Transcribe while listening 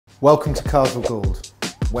Welcome to Carswell Gould,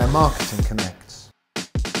 where marketing connects.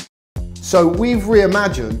 So we've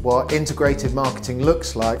reimagined what integrated marketing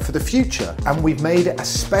looks like for the future, and we've made it a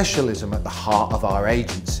specialism at the heart of our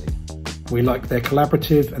agency. We like their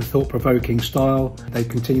collaborative and thought-provoking style. They've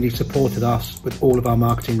continually supported us with all of our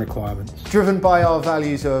marketing requirements. Driven by our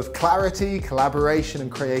values of clarity, collaboration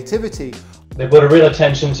and creativity. They've got a real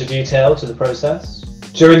attention to detail to the process.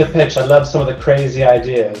 During the pitch, I love some of the crazy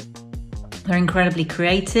ideas. They're incredibly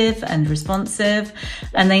creative and responsive,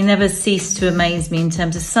 and they never cease to amaze me in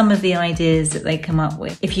terms of some of the ideas that they come up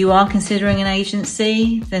with. If you are considering an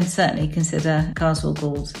agency, then certainly consider Carswell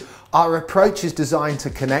Gould. Our approach is designed to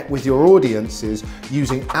connect with your audiences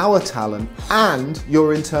using our talent and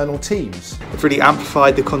your internal teams. We've really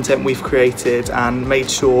amplified the content we've created and made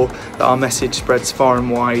sure that our message spreads far and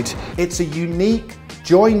wide. It's a unique,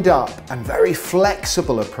 joined up and very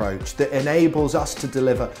flexible approach that enables us to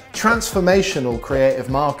deliver transformational creative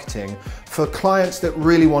marketing for clients that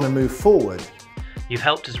really want to move forward. You've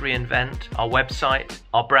helped us reinvent our website,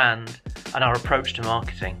 our brand and our approach to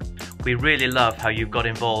marketing. We really love how you've got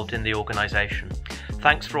involved in the organisation.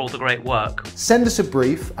 Thanks for all the great work. Send us a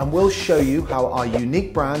brief and we'll show you how our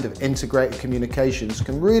unique brand of integrated communications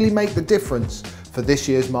can really make the difference for this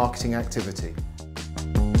year's marketing activity.